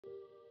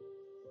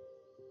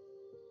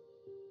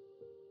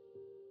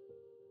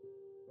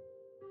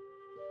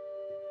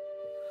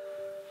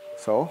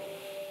So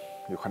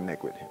you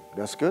connect with him.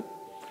 That's good.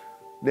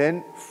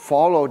 Then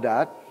follow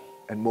that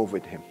and move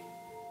with him.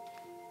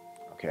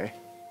 Okay?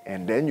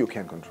 And then you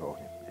can control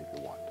him if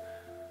you want.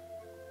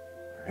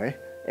 Okay?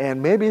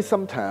 And maybe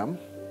sometime,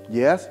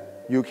 yes,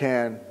 you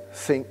can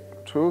sink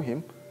through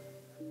him,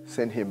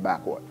 send him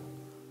backward.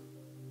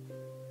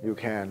 You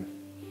can,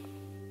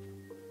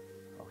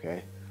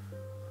 okay?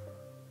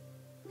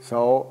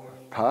 So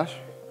touch,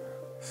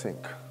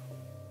 sink,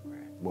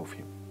 move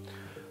him.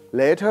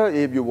 Later,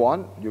 if you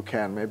want, you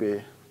can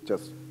maybe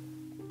just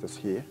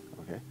here,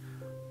 okay?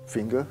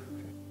 Finger,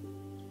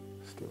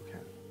 still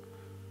can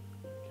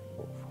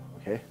move,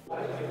 okay?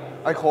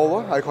 I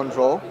cover, I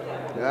control.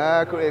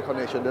 Yeah, create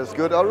connection, that's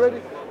good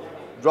already.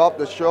 Drop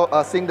the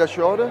shoulder, sink the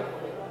shoulder,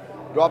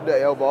 drop the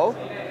elbow,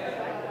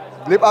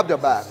 lift up the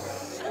back.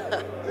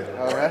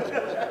 Okay?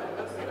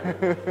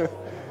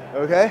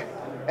 Okay?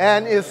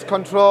 And it's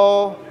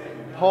control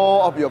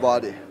whole of your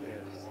body.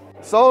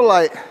 So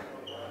like,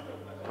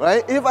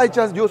 right, if I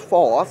just use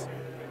force,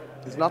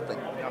 it's nothing.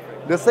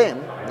 The same,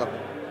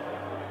 nothing.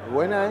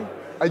 When I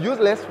use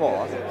less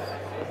force,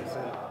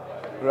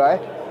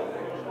 right?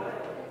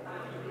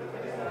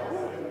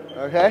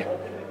 Okay?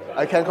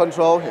 I can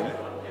control him.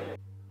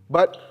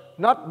 But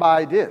not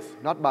by this,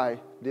 not by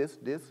this.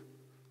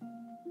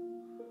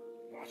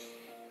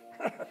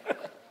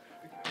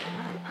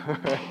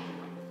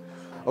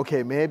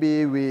 Okay,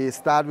 maybe we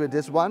start with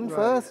this one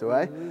first,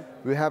 right?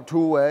 We have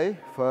two ways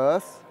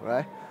first,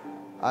 right?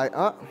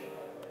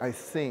 I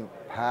think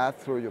pass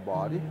through your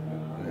body.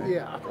 Okay?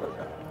 Yeah.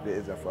 This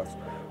is the first.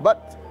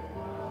 But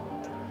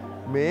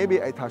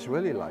maybe I touch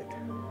really light,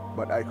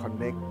 but I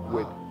connect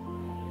with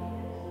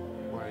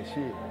my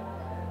chi.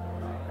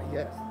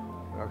 Yes.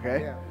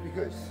 Okay? Yeah,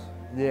 because...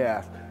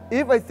 Yes.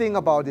 If I think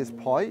about this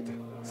point,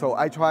 so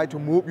I try to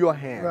move your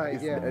hand. Right,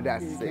 yeah.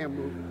 That's you it. can't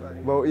move it,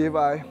 right. Well, if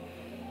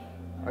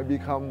I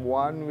become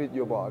one with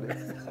your body.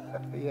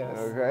 Yes.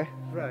 Okay?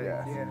 Right,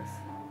 yes. yes.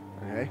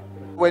 Okay?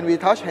 When we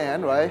touch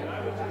hand, right?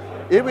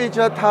 If we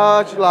just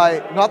touch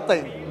like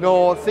nothing,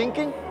 no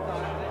thinking,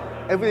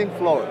 everything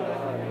flows,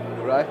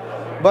 right?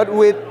 But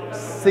with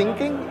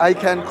thinking, I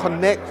can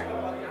connect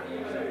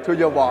to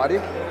your body,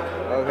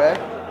 okay?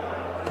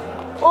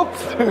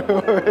 Oops!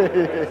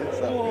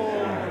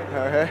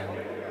 Okay?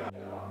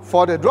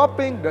 For the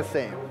dropping, the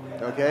same,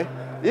 okay?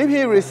 If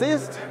he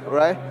resists,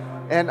 right,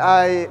 and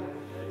I,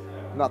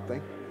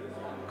 nothing,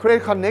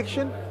 create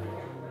connection,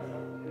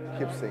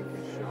 keep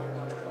sinking,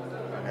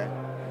 okay?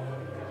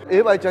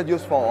 If I just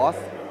use force,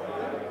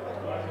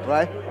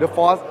 right, the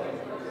force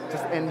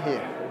just end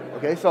here,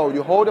 okay? So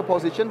you hold the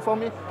position for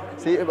me,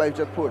 see if I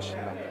just push.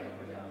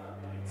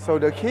 So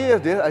the key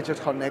is this, I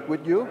just connect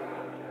with you,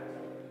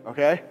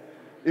 okay?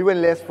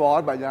 Even less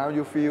force, but now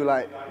you feel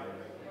like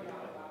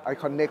I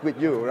connect with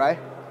you, right?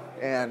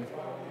 And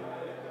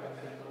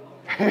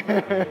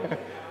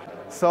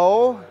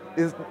so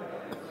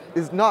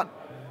it's not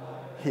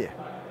here.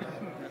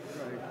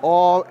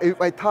 Or if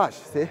I touch,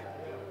 see?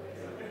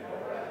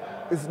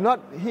 It's not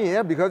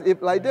here because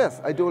if like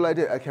this, I do like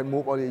this, I can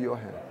move only your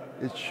hand.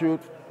 It should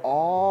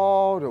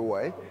all the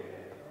way.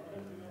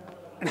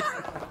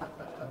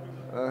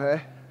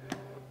 Okay?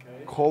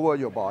 Cover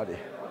your body.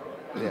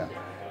 Yeah.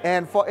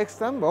 And for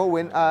example,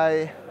 when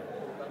I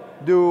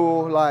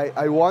do like,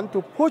 I want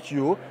to push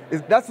you,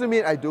 it doesn't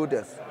mean I do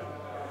this.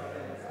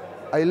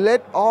 I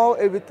let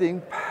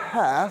everything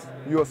pass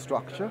your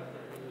structure,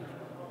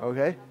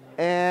 okay?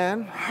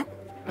 And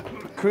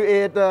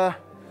create a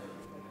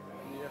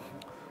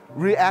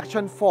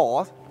reaction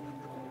force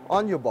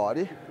on your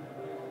body,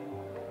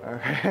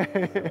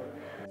 okay?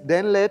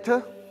 Then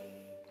later,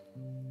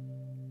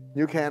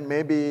 you can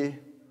maybe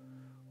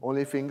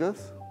only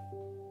fingers,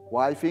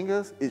 wide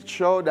fingers. It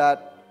shows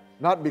that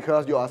not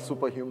because you are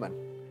superhuman.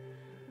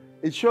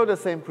 It shows the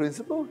same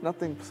principle,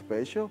 nothing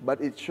special, but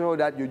it shows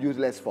that you use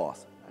less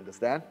force.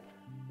 Understand?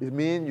 It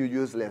means you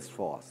use less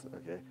force.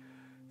 Okay.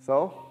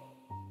 So,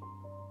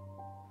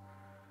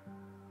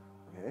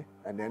 okay,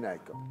 and then I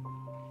go.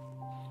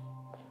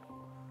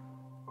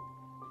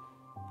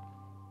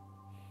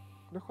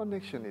 The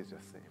connection is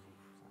the same.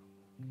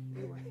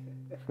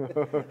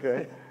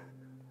 Okay.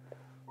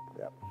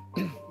 Yep.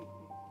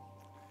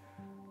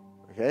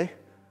 Okay.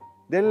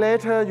 Then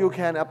later you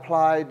can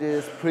apply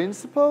this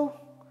principle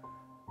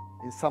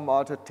in some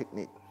other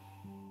technique.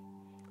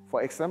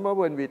 For example,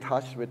 when we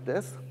touch with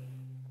this,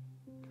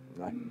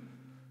 right?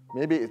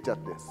 Maybe it's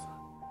just this.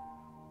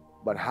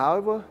 But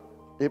however,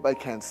 if I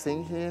can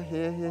sink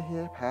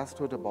here, pass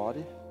to the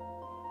body,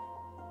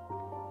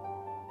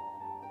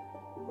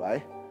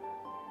 right?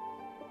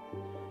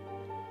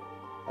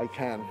 I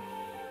can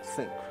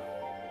sink.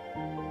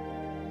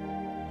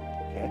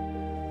 Okay?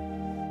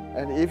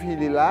 And if he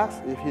relax,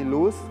 if he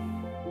loose,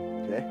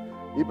 okay?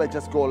 If I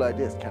just go like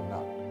this,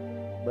 cannot.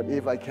 But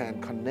if I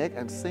can connect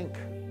and sink,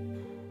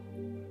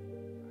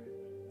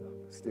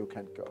 still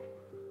can't go.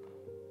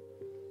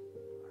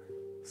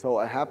 So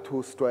I have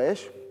to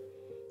stretch,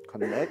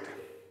 connect.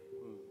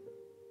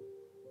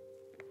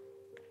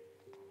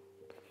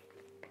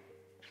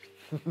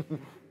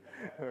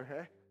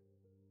 Okay.